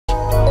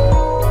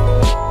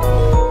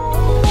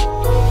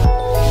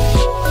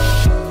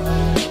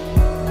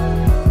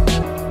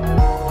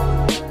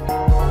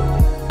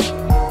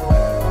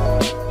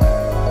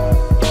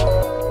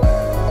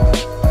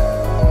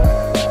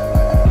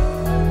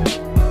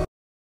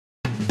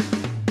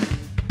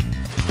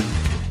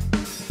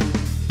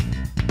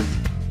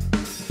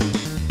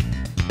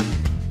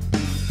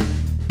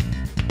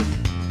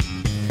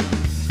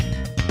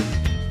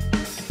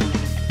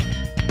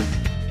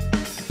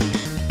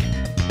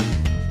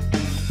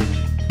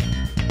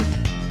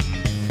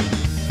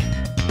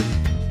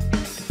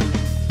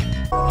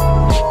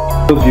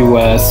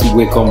Viewers,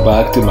 welcome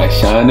back to my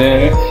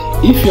channel.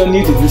 If you're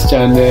new to this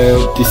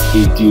channel, this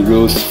is the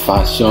Rose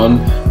Fashion,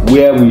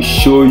 where we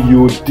show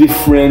you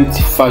different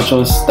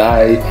fashion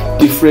style,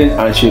 different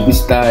Anshobi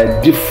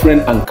style,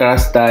 different Ankara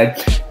style,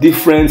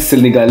 different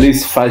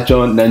Senegalese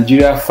fashion,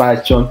 Nigeria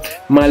fashion,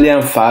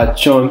 Malian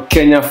fashion,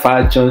 Kenya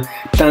fashion,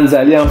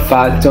 Tanzanian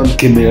fashion,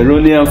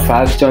 Cameroonian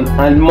fashion,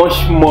 and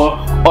much more,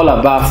 all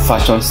about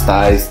fashion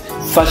styles,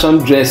 fashion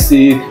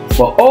dressing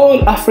for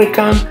all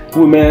African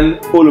women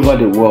all over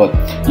the world.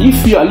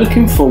 If you are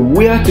looking for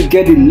where to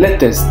get the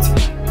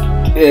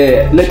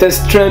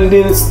latest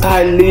trending,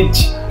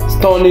 stylish,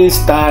 stunning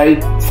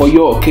style for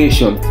your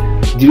occasion,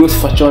 the Rose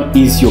Fashion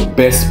is your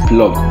best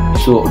plug.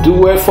 So do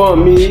well for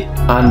me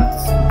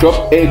and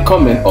drop a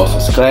comment or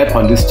subscribe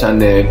on this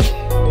channel.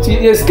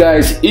 Yes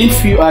guys,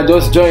 if you are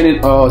just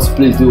joining us,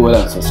 please do well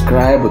and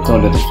subscribe, but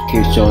turn on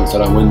notifications so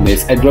that when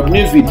next I drop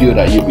new video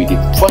that you'll be the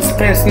first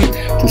person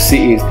to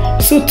see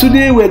it. So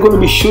today we're going to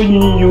be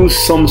showing you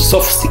some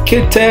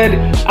sophisticated,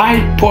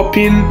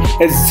 eye-popping,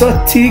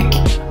 exotic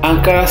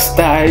Ankara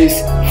styles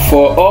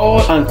for all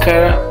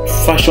Ankara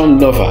fashion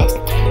lovers.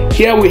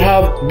 Here we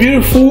have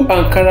beautiful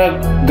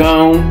Ankara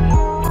gown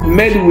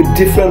made with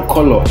different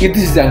color. This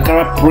is the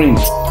Ankara print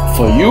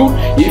for you.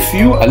 If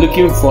you are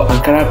looking for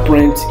Ankara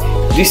print,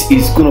 this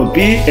is gonna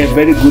be a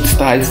very good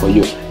style for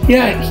you.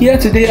 Here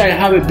today I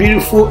have a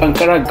beautiful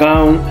Ankara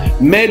gown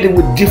made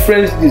with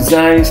different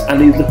designs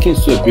and it's looking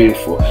so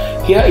beautiful.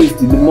 Here is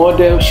the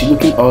model, she's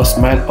looking all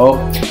smile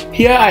up.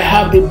 Here I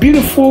have the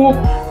beautiful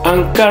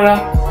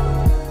Ankara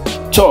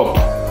top.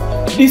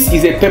 This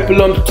is a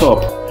peplum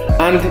top,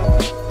 and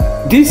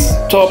this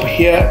top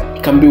here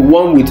can be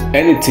worn with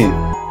anything.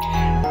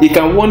 You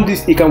can wear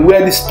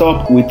this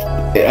top with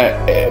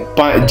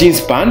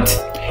jeans pants.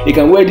 You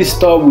can wear this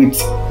top with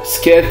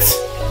skirts.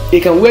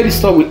 You can wear this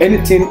top with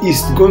anything.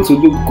 It's going to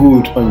look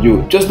good on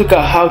you. Just look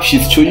at how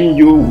she's showing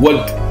you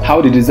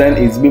how the design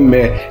is being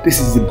made. This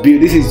is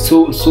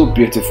so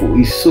beautiful.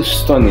 It's so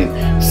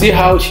stunning. See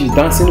how she's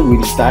dancing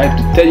with the style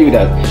to tell you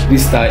that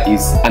this style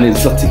is an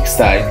exotic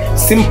style,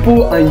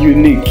 simple and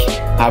unique.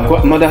 I've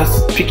got another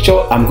picture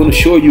I'm going to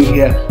show you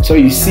here, so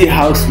you see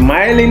how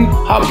smiling,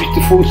 how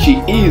beautiful she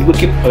is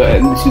looking.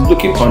 She's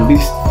looking on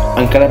this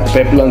Ankara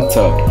peplum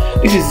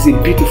top. This is a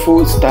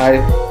beautiful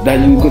style that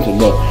you're going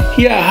to love.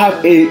 Here I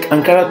have a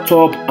Ankara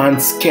top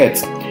and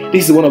skirt.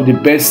 This is one of the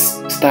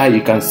best style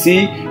you can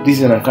see. This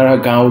is an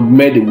Ankara gown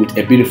made with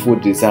a beautiful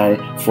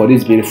design for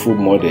this beautiful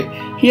model.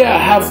 Here I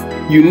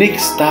have unique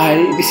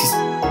style. This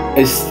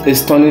is a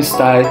stunning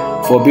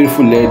style for a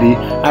beautiful lady.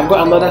 I've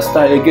got another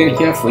style again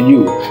here for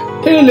you.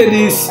 Hey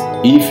ladies,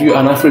 if you're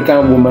an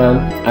African woman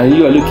and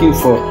you are looking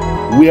for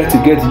where to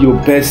get your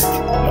best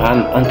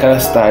and Ankara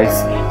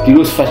styles, the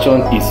Rose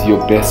Fashion is your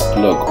best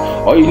plug.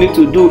 All you need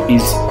to do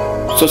is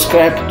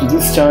subscribe to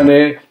this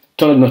channel,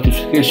 turn on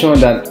notification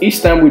that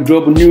each time we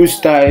drop new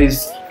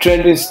styles,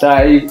 trending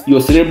style,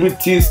 your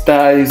celebrity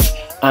styles,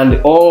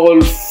 and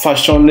all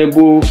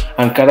fashionable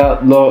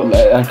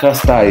Ankara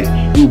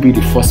styles, you'll be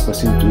the first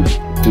person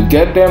to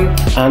get them.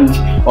 And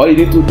all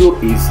you need to do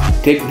is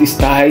take these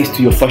styles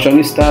to your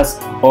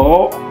fashionistas,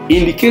 or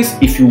in the case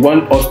if you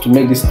want us to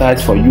make the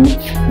styles for you,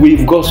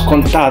 we've got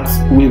contacts,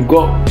 we've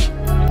got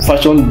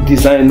fashion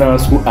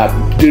designers who are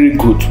very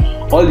good.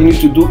 All you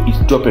need to do is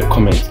drop a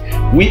comment.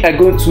 We are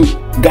going to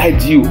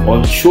guide you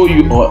or show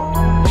you or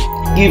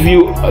give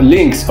you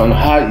links on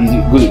how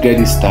you're going to get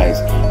these styles.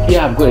 Here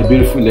I've got a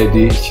beautiful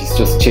lady. She's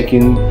just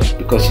checking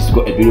because she's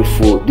got a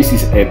beautiful, this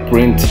is a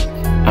print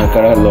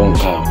Ankara long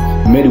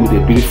gown made with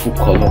a beautiful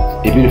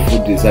color, a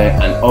beautiful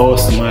design, and all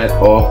smile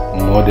up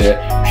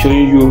model,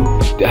 showing you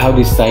how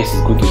this size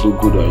is going to do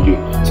good on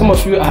you. Some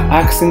of you are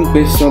asking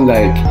questions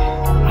like,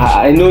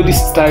 I know this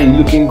style is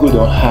looking good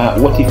on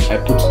her, what if I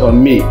put it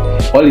on me?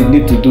 All you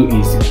need to do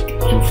is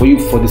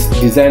for this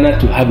designer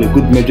to have a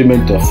good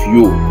measurement of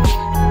you.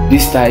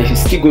 This style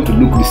is still going to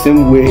look the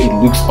same way it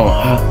looks on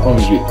her, on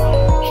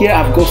you. Here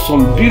I've got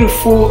some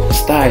beautiful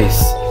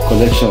styles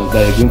collections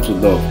that you're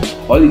going to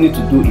love. All you need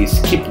to do is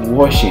keep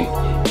watching.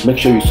 Make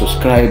sure you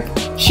subscribe,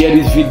 share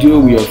this video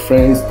with your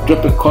friends,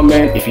 drop a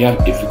comment if you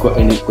got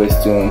any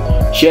question,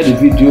 share the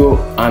video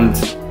and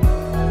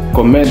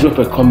drop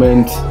a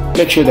comment.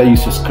 Make sure that you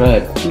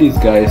subscribe, please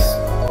guys.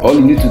 All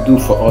you need to do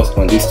for us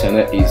on this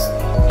channel is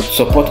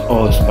support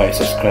us by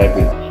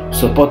subscribing,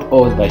 support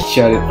us by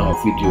sharing our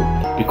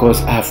video,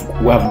 because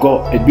we have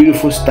got a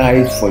beautiful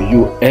style for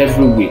you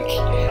every week.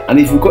 And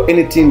if you got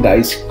anything that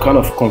is kind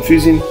of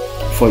confusing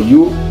for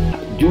you,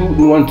 do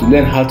you want to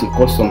learn how to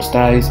cut some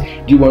styles,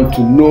 do you want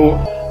to know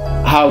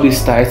how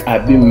these styles are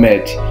being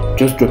made,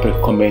 just drop a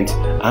comment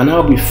and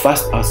I'll be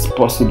fast as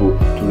possible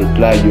to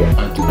reply you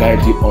and to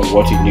guide you on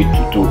what you need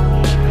to do.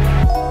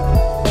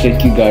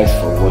 Thank you guys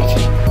for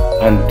watching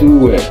and do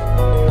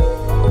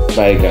well.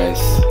 Bye guys.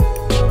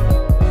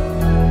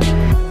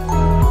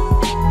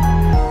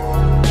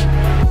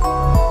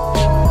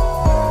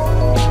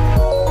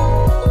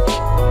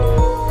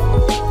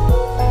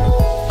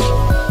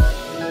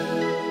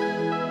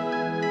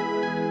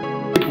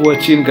 Keep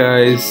watching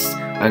guys.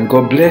 and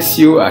God bless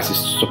you as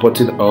you're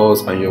supporting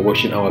us and you're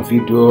watching our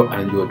video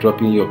and you're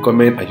dropping your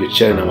comment and you're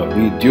sharing our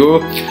video.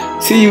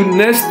 See you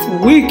next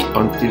week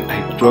until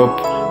I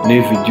drop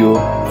new video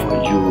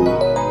for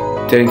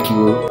you. Thank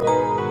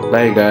you.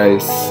 Bye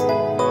guys.